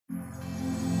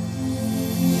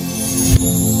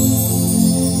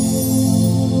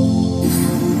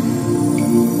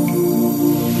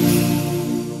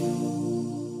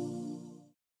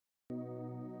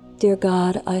Dear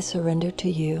God, I surrender to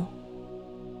you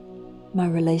my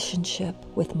relationship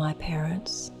with my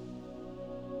parents.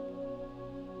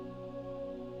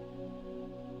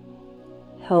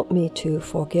 Help me to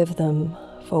forgive them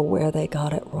for where they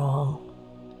got it wrong,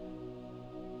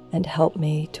 and help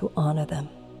me to honor them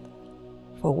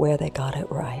for where they got it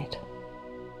right.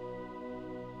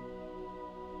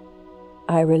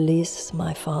 I release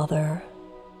my father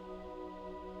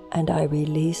and I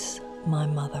release my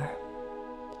mother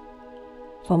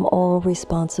from all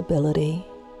responsibility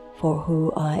for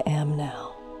who I am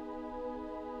now.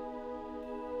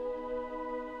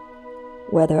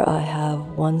 Whether I have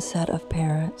one set of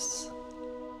parents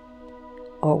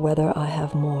or whether I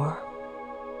have more,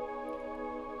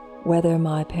 whether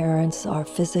my parents are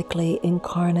physically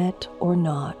incarnate or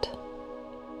not,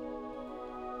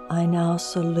 I now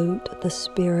salute the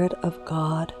Spirit of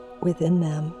God within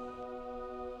them.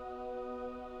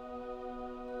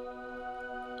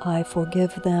 I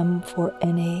forgive them for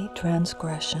any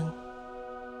transgression,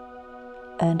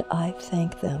 and I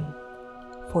thank them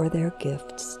for their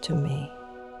gifts to me.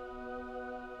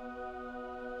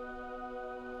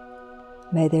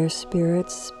 May their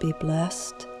spirits be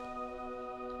blessed.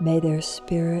 May their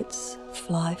spirits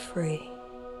fly free,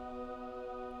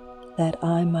 that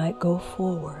I might go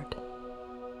forward,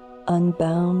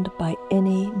 unbound by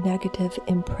any negative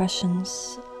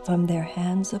impressions from their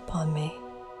hands upon me,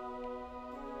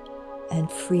 and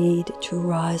freed to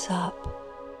rise up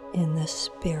in the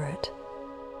spirit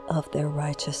of their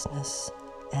righteousness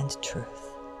and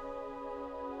truth.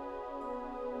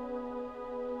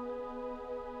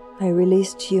 I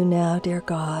release to you now, dear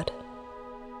God,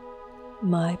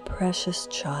 my precious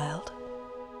child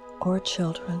or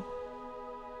children.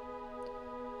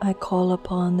 I call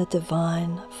upon the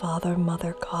divine Father,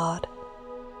 Mother God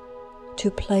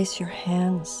to place your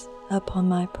hands upon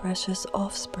my precious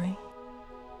offspring.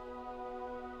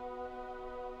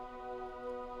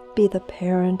 Be the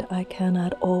parent I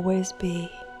cannot always be.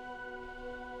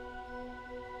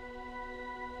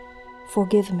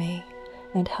 Forgive me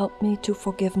and help me to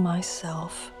forgive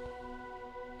myself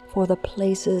for the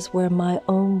places where my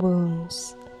own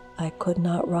wounds I could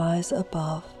not rise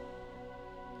above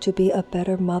to be a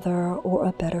better mother or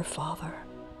a better father.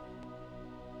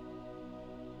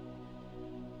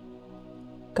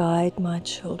 Guide my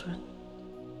children.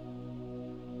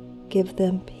 Give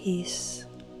them peace.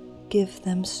 Give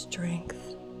them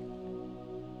strength.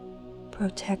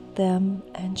 Protect them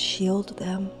and shield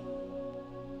them.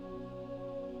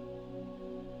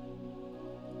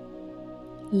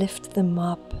 Lift them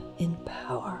up in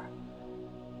power,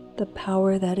 the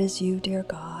power that is you, dear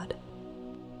God.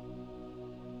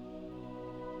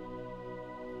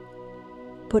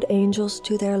 Put angels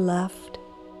to their left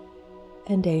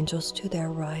and angels to their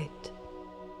right.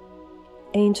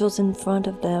 Angels in front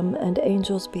of them and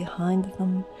angels behind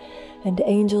them, and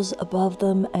angels above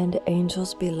them and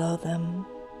angels below them.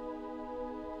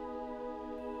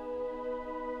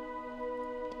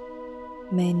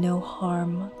 May no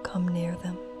harm come near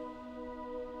them.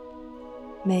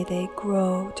 May they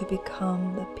grow to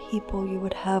become the people you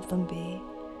would have them be,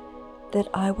 that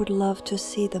I would love to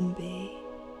see them be.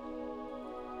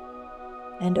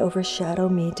 And overshadow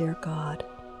me, dear God,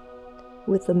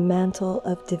 with the mantle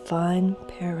of divine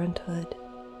parenthood,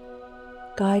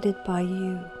 guided by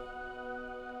you,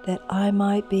 that I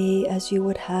might be as you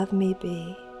would have me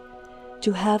be,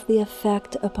 to have the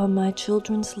effect upon my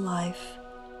children's life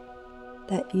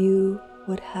that you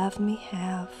would have me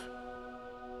have,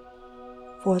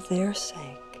 for their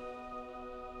sake,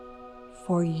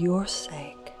 for your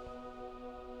sake,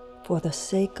 for the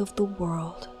sake of the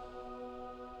world.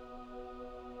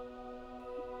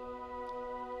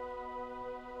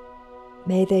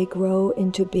 May they grow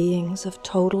into beings of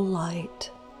total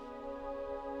light.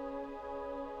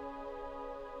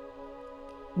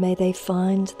 May they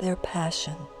find their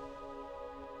passion.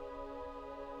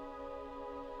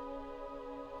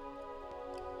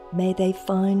 May they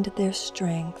find their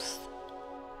strength.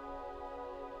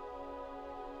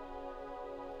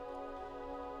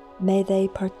 May they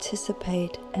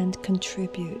participate and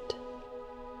contribute.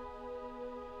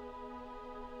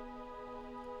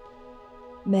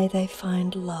 May they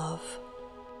find love.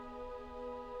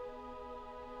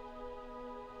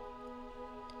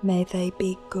 May they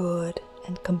be good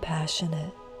and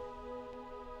compassionate.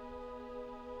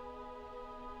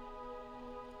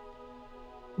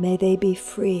 May they be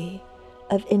free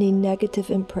of any negative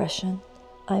impression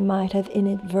I might have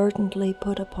inadvertently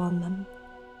put upon them.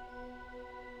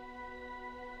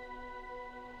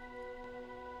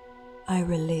 I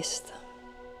release them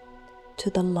to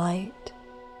the light,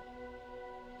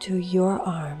 to your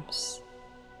arms,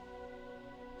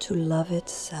 to love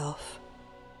itself.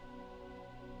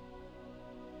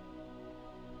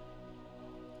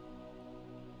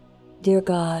 Dear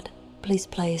God, please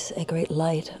place a great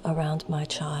light around my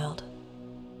child.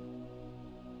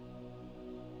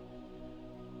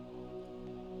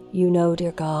 You know,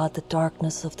 dear God, the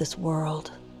darkness of this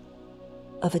world,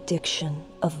 of addiction,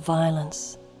 of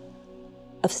violence,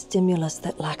 of stimulus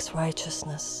that lacks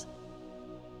righteousness,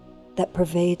 that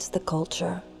pervades the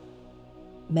culture.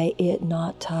 May it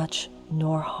not touch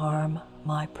nor harm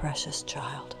my precious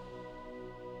child.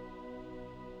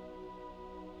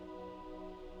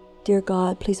 Dear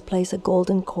God, please place a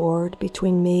golden cord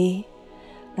between me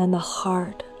and the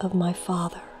heart of my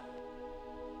father.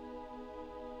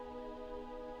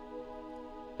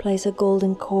 Place a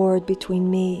golden cord between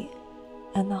me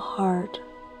and the heart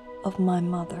of my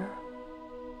mother.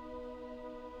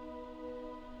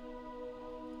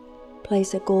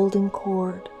 Place a golden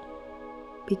cord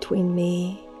between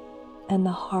me and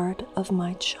the heart of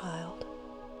my child.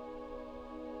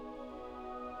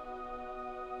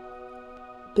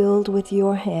 Build with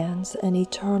your hands an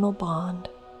eternal bond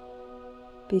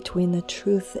between the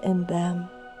truth in them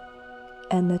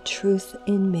and the truth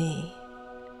in me,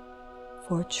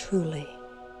 for truly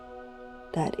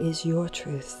that is your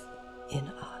truth in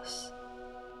us.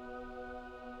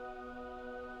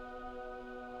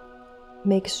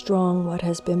 Make strong what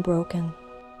has been broken.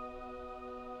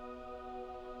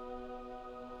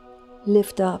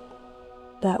 Lift up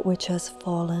that which has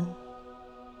fallen.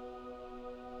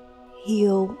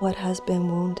 Heal what has been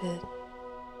wounded.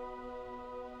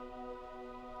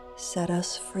 Set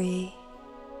us free.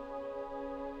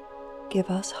 Give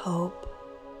us hope.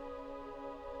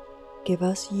 Give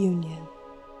us union.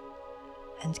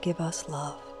 And give us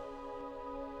love.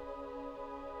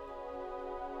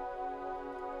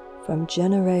 From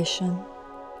generation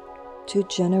to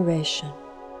generation,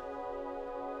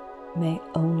 may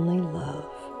only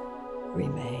love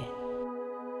remain.